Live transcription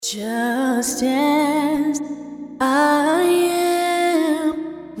Just as I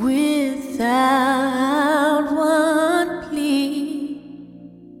am without one plea,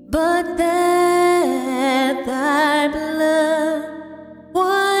 but that thy blood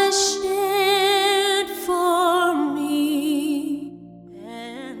was shed for me.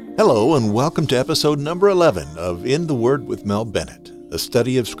 Hello, and welcome to episode number 11 of In the Word with Mel Bennett, a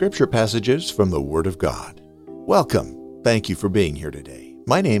study of scripture passages from the Word of God. Welcome. Thank you for being here today.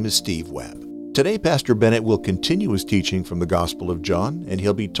 My name is Steve Webb. Today, Pastor Bennett will continue his teaching from the Gospel of John, and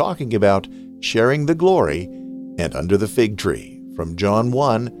he'll be talking about sharing the glory and under the fig tree from John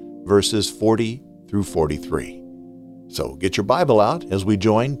 1, verses 40 through 43. So get your Bible out as we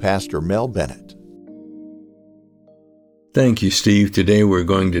join Pastor Mel Bennett. Thank you, Steve. Today we're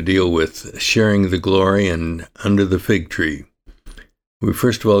going to deal with sharing the glory and under the fig tree. We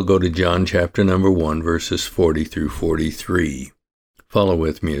first of all go to John chapter number 1, verses 40 through 43. Follow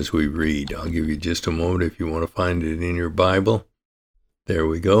with me as we read. I'll give you just a moment if you want to find it in your Bible. There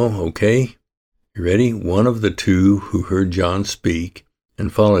we go. Okay. You ready? One of the two who heard John speak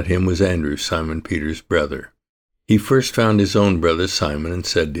and followed him was Andrew, Simon Peter's brother. He first found his own brother Simon and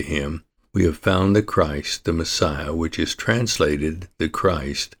said to him, "We have found the Christ, the Messiah," which is translated the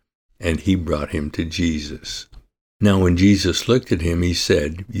Christ, and he brought him to Jesus. Now when Jesus looked at him, he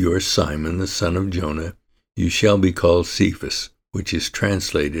said, "You are Simon, the son of Jonah. You shall be called Cephas," which is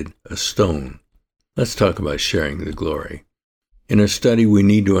translated a stone. Let's talk about sharing the glory. In our study, we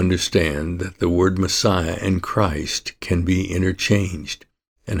need to understand that the word Messiah and Christ can be interchanged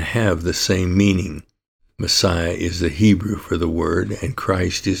and have the same meaning. Messiah is the Hebrew for the word, and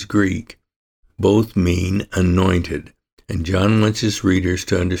Christ is Greek. Both mean anointed, and John wants his readers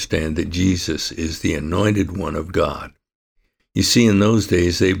to understand that Jesus is the anointed one of God. You see, in those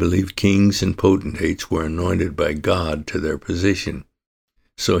days, they believed kings and potentates were anointed by God to their position.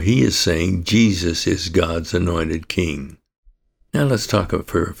 So he is saying Jesus is God's anointed king. Now let's talk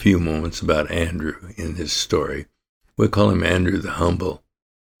for a few moments about Andrew in this story. We'll call him Andrew the Humble.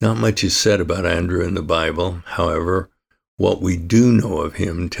 Not much is said about Andrew in the Bible. However, what we do know of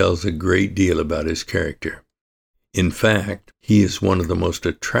him tells a great deal about his character. In fact, he is one of the most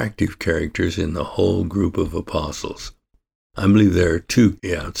attractive characters in the whole group of apostles. I believe there are two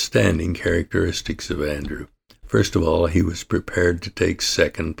outstanding characteristics of Andrew. First of all, he was prepared to take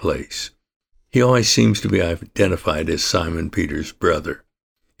second place. He always seems to be identified as Simon Peter's brother.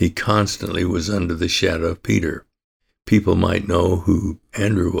 He constantly was under the shadow of Peter. People might know who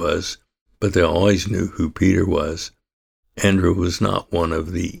Andrew was, but they always knew who Peter was. Andrew was not one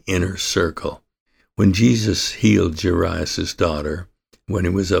of the inner circle. When Jesus healed Jairus' daughter, when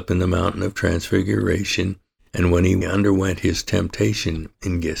he was up in the mountain of transfiguration, and when he underwent his temptation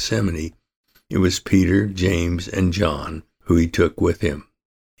in Gethsemane, it was Peter, James, and John who he took with him.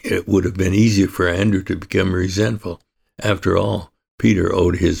 It would have been easier for Andrew to become resentful. After all, Peter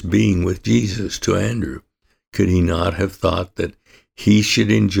owed his being with Jesus to Andrew. Could he not have thought that he should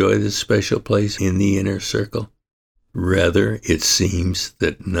enjoy this special place in the inner circle? Rather, it seems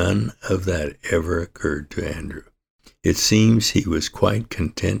that none of that ever occurred to Andrew. It seems he was quite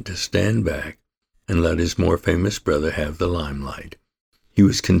content to stand back and let his more famous brother have the limelight. He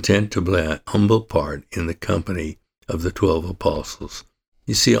was content to play a humble part in the company of the 12 apostles.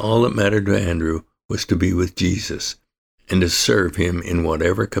 You see, all that mattered to Andrew was to be with Jesus and to serve him in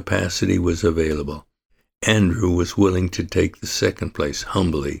whatever capacity was available. Andrew was willing to take the second place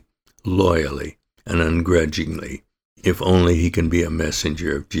humbly, loyally, and ungrudgingly, if only he can be a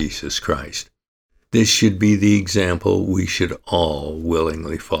messenger of Jesus Christ. This should be the example we should all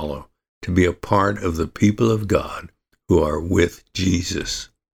willingly follow, to be a part of the people of God who are with Jesus.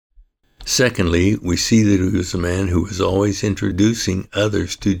 Secondly, we see that he was a man who was always introducing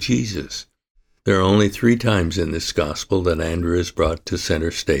others to Jesus. There are only 3 times in this gospel that Andrew is brought to center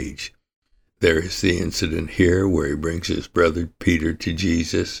stage. There is the incident here where he brings his brother Peter to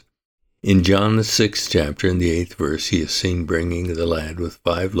Jesus. In John the 6th chapter, in the 8th verse, he is seen bringing the lad with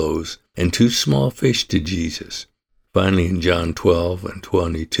 5 loaves and 2 small fish to Jesus. Finally, in John 12 and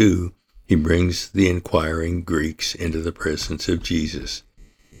 22, he brings the inquiring Greeks into the presence of Jesus.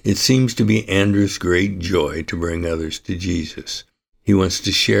 It seems to be Andrew's great joy to bring others to Jesus. He wants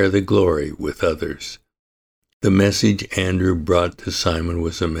to share the glory with others. The message Andrew brought to Simon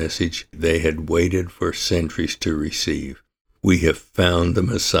was a message they had waited for centuries to receive. "We have found the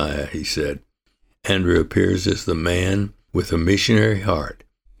Messiah," he said. Andrew appears as the man with a missionary heart.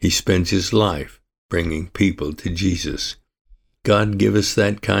 He spends his life bringing people to Jesus. God give us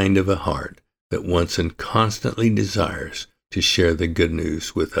that kind of a heart that wants and constantly desires to share the good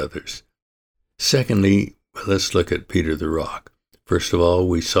news with others. Secondly, let's look at Peter the Rock. First of all,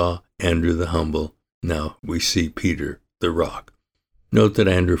 we saw Andrew the humble. Now we see Peter the rock. Note that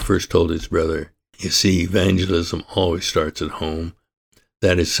Andrew first told his brother, you see, evangelism always starts at home.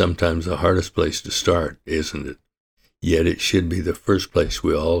 That is sometimes the hardest place to start, isn't it? Yet it should be the first place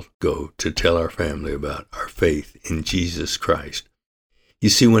we all go to tell our family about our faith in Jesus Christ. You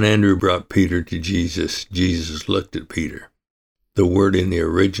see, when Andrew brought Peter to Jesus, Jesus looked at Peter. The word in the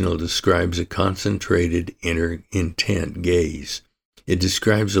original describes a concentrated inner intent gaze. It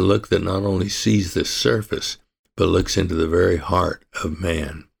describes a look that not only sees the surface, but looks into the very heart of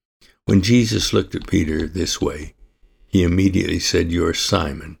man. When Jesus looked at Peter this way, he immediately said, you are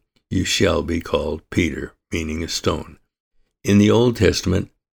Simon, you shall be called Peter, meaning a stone. In the Old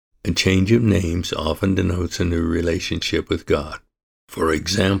Testament, a change of names often denotes a new relationship with God. For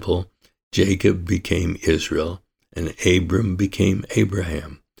example, Jacob became Israel, and Abram became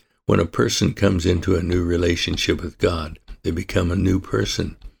Abraham. When a person comes into a new relationship with God, they become a new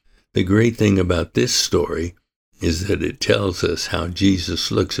person. The great thing about this story is that it tells us how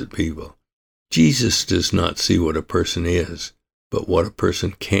Jesus looks at people. Jesus does not see what a person is, but what a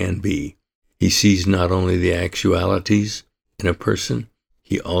person can be. He sees not only the actualities in a person,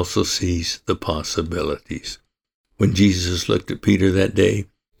 he also sees the possibilities. When Jesus looked at Peter that day,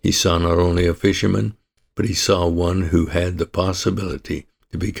 he saw not only a fisherman, but he saw one who had the possibility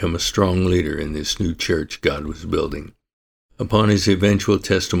to become a strong leader in this new church God was building. Upon his eventual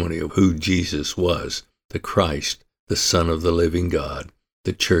testimony of who Jesus was, the Christ, the Son of the living God,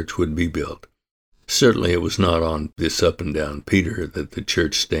 the church would be built. Certainly it was not on this up and down Peter that the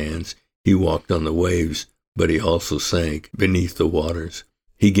church stands. He walked on the waves, but he also sank beneath the waters.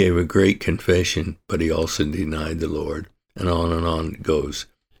 He gave a great confession, but he also denied the Lord. And on it goes.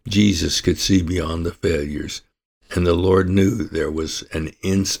 Jesus could see beyond the failures, and the Lord knew there was an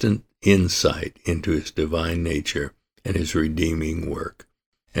instant insight into his divine nature and his redeeming work.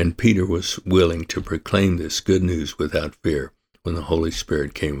 And Peter was willing to proclaim this good news without fear when the Holy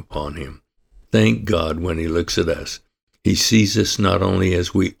Spirit came upon him. Thank God when he looks at us, he sees us not only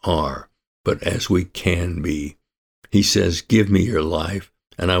as we are, but as we can be. He says, give me your life,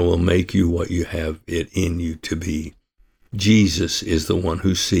 and I will make you what you have it in you to be. Jesus is the one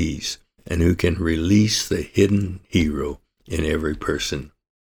who sees and who can release the hidden hero in every person.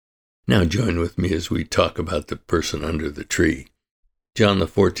 Now join with me as we talk about the person under the tree. John the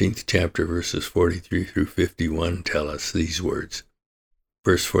 14th chapter, verses 43 through 51 tell us these words.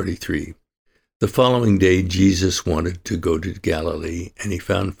 Verse 43, the following day Jesus wanted to go to Galilee, and he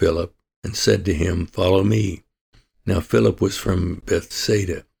found Philip and said to him, follow me. Now Philip was from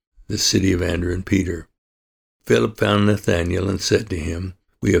Bethsaida, the city of Andrew and Peter. Philip found Nathanael and said to him,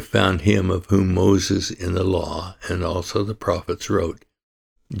 we have found him of whom Moses in the law and also the prophets wrote,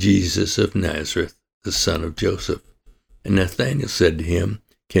 Jesus of Nazareth, the son of Joseph. And Nathanael said to him,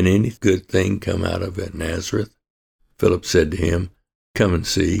 can any good thing come out of Nazareth? Philip said to him, come and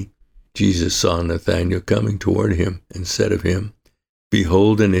see. Jesus saw Nathanael coming toward him and said of him,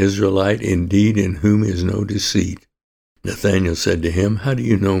 behold, an Israelite indeed, in whom is no deceit. Nathanael said to him, how do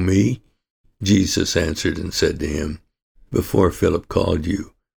you know me? Jesus answered and said to him, before Philip called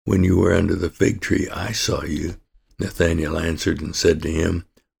you, when you were under the fig tree, I saw you. Nathanael answered and said to him,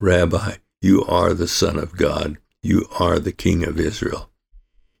 Rabbi, you are the Son of God. You are the King of Israel.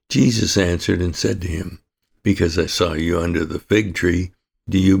 Jesus answered and said to him, because I saw you under the fig tree,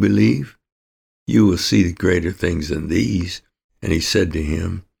 do you believe? You will see greater things than these. And he said to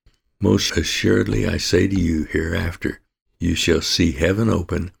him, most assuredly I say to you, hereafter you shall see heaven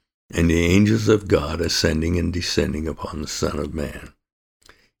open, and the angels of God ascending and descending upon the Son of Man.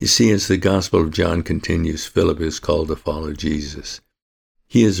 You see, as the Gospel of John continues, Philip is called to follow Jesus.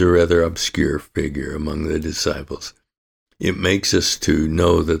 He is a rather obscure figure among the disciples. It makes us to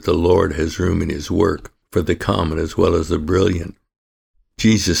know that the Lord has room in his work for the common as well as the brilliant.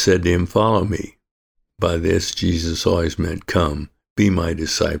 Jesus said to him, follow me. By this, Jesus always meant, come, be my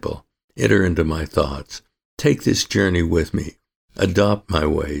disciple, enter into my thoughts, take this journey with me, adopt my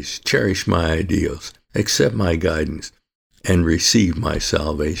ways, cherish my ideals, accept my guidance, and receive my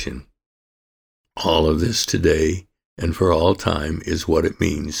salvation. All of this today and for all time is what it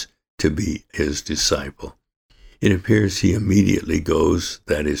means to be his disciple. It appears he immediately goes,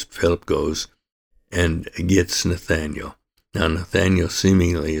 that is, Philip goes, and gets Nathanael. Now Nathanael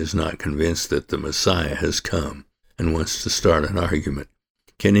seemingly is not convinced that the Messiah has come and wants to start an argument.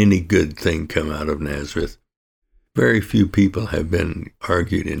 Can any good thing come out of Nazareth? Very few people have been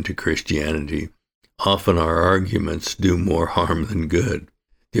argued into Christianity. Often our arguments do more harm than good.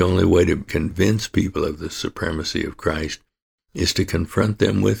 The only way to convince people of the supremacy of Christ is to confront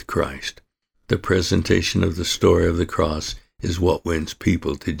them with Christ. The presentation of the story of the cross is what wins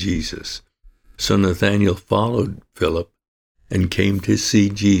people to Jesus. So Nathanael followed Philip and came to see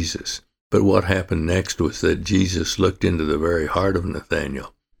Jesus. But what happened next was that Jesus looked into the very heart of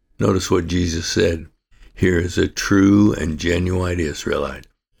Nathanael. Notice what Jesus said. Here is a true and genuine Israelite,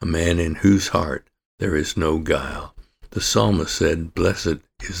 a man in whose heart there is no guile. The psalmist said, Blessed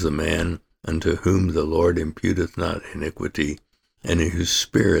is the man unto whom the Lord imputeth not iniquity, and in whose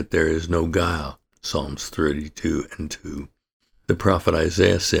spirit there is no guile. Psalms 32:2. The prophet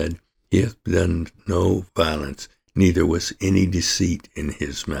Isaiah said, He hath done no violence, neither was any deceit in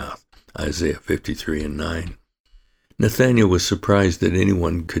his mouth. Isaiah 53:9. Nathanael was surprised that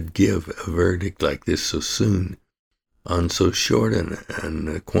anyone could give a verdict like this so soon, on so short an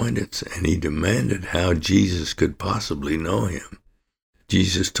acquaintance, and he demanded how Jesus could possibly know him.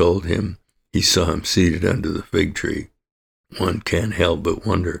 Jesus told him he saw him seated under the fig tree. One can't help but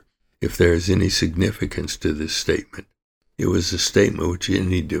wonder if there is any significance to this statement. It was a statement which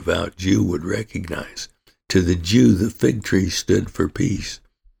any devout Jew would recognize. To the Jew, the fig tree stood for peace.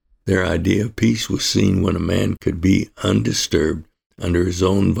 Their idea of peace was seen when a man could be undisturbed under his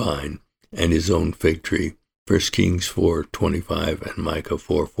own vine and his own fig tree. 1 Kings 4:25 and Micah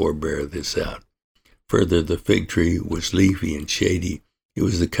 4:4 bear this out. Further, the fig tree was leafy and shady. It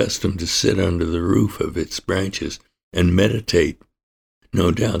was the custom to sit under the roof of its branches and meditate.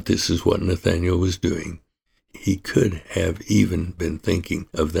 No doubt this is what Nathanael was doing. He could have even been thinking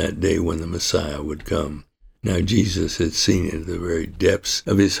of that day when the Messiah would come. Now Jesus had seen into the very depths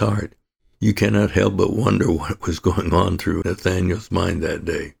of his heart. You cannot help but wonder what was going on through Nathanael's mind that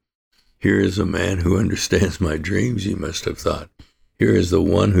day. Here is a man who understands my dreams, he must have thought. Here is the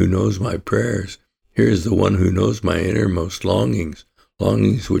one who knows my prayers. Here is the one who knows my innermost longings,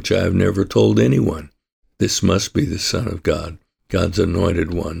 longings which I have never told anyone. This must be the Son of God, God's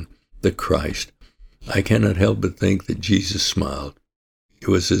anointed one, the Christ. I cannot help but think that Jesus smiled. It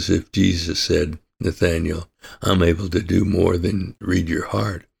was as if Jesus said, Nathanael, I'm able to do more than read your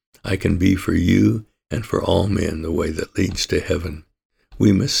heart. I can be for you and for all men the way that leads to heaven.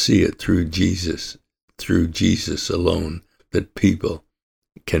 We must see it through Jesus alone, that people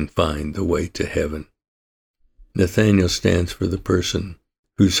can find the way to heaven. Nathanael stands for the person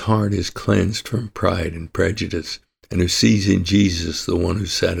whose heart is cleansed from pride and prejudice, and who sees in Jesus the one who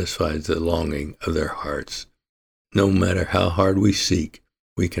satisfies the longing of their hearts. No matter how hard we seek,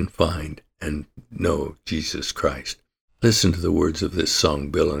 we can find and know Jesus Christ. Listen to the words of this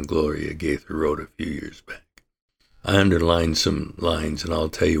song Bill and Gloria Gaither wrote a few years back. I underlined some lines, and I'll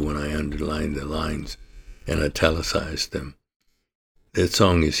tell you when I underlined the lines and italicized them. That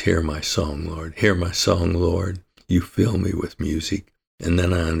song is Hear My Song, Lord. Hear my song, Lord. You fill me with music. And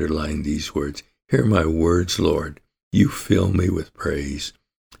then I underlined these words. Hear my words, Lord. You fill me with praise.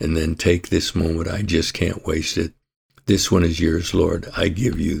 And then take this moment. I just can't waste it. This one is yours, Lord. I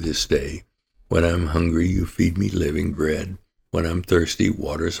give you this day. When I'm hungry, you feed me living bread. When I'm thirsty,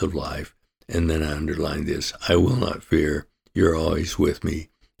 waters of life. And then I underlined this. I will not fear. You're always with me.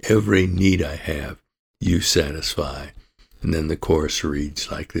 Every need I have, you satisfy. And then the chorus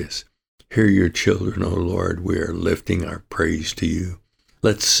reads like this. Hear your children, O Lord. We are lifting our praise to you.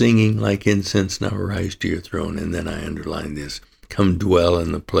 Let singing like incense now rise to your throne. And then I underlined this. Come dwell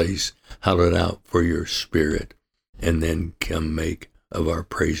in the place, hallowed out for your spirit. And then come make of our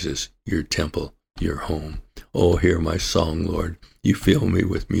praises your temple, your home. Oh, hear my song, Lord. You fill me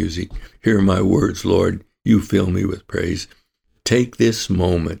with music. Hear my words, Lord. You fill me with praise. Take this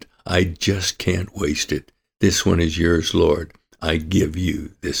moment. I just can't waste it. This one is yours, Lord. I give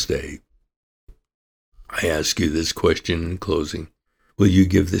you this day. I ask you this question in closing. Will you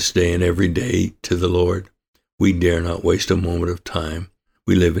give this day and every day to the Lord? We dare not waste a moment of time.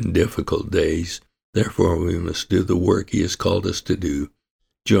 We live in difficult days. Therefore, we must do the work He has called us to do.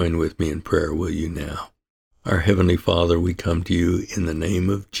 Join with me in prayer, will you now? Our Heavenly Father, we come to you in the name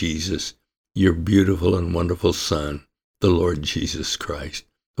of Jesus, your beautiful and wonderful Son, the Lord Jesus Christ,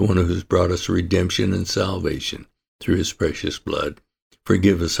 the one who has brought us redemption and salvation through His precious blood.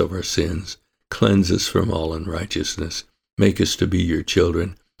 Forgive us of our sins, cleanse us from all unrighteousness, make us to be your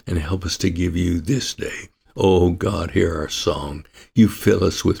children, and help us to give you this day. Oh God, hear our song. You fill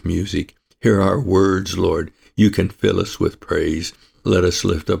us with music. Hear our words, Lord. You can fill us with praise. Let us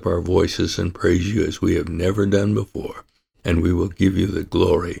lift up our voices and praise you as we have never done before, and we will give you the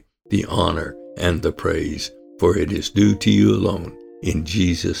glory, the honor, and the praise, for it is due to you alone. In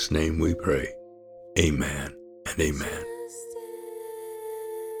Jesus' name we pray. Amen and amen.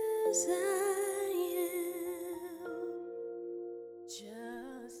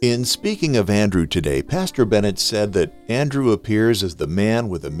 In speaking of Andrew today, Pastor Bennett said that Andrew appears as the man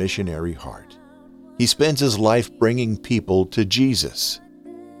with a missionary heart. He spends his life bringing people to Jesus.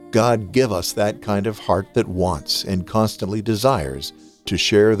 God, give us that kind of heart that wants and constantly desires to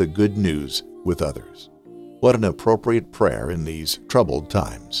share the good news with others. What an appropriate prayer in these troubled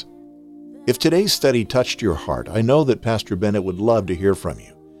times. If today's study touched your heart, I know that Pastor Bennett would love to hear from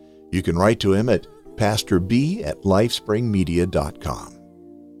you. You can write to him at pastorb@lifespringmedia.com.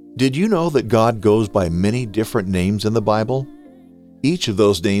 Did you know that God goes by many different names in the Bible? Each of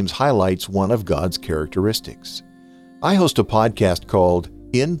those names highlights one of God's characteristics. I host a podcast called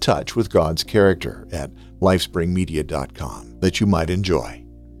In Touch with God's Character at lifespringmedia.com that you might enjoy.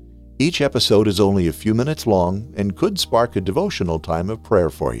 Each episode is only a few minutes long and could spark a devotional time of prayer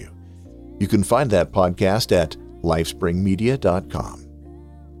for you. You can find that podcast at lifespringmedia.com.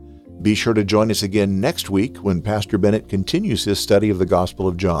 Be sure to join us again next week when Pastor Bennett continues his study of the Gospel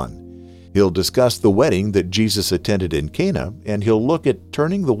of John. He'll discuss the wedding that Jesus attended in Cana, and he'll look at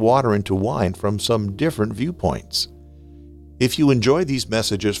turning the water into wine from some different viewpoints. If you enjoy these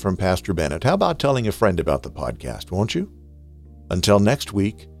messages from Pastor Bennett, how about telling a friend about the podcast, won't you? Until next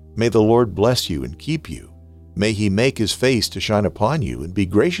week, may the Lord bless you and keep you. May he make his face to shine upon you and be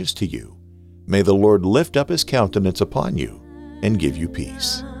gracious to you. May the Lord lift up his countenance upon you and give you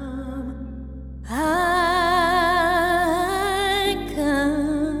peace.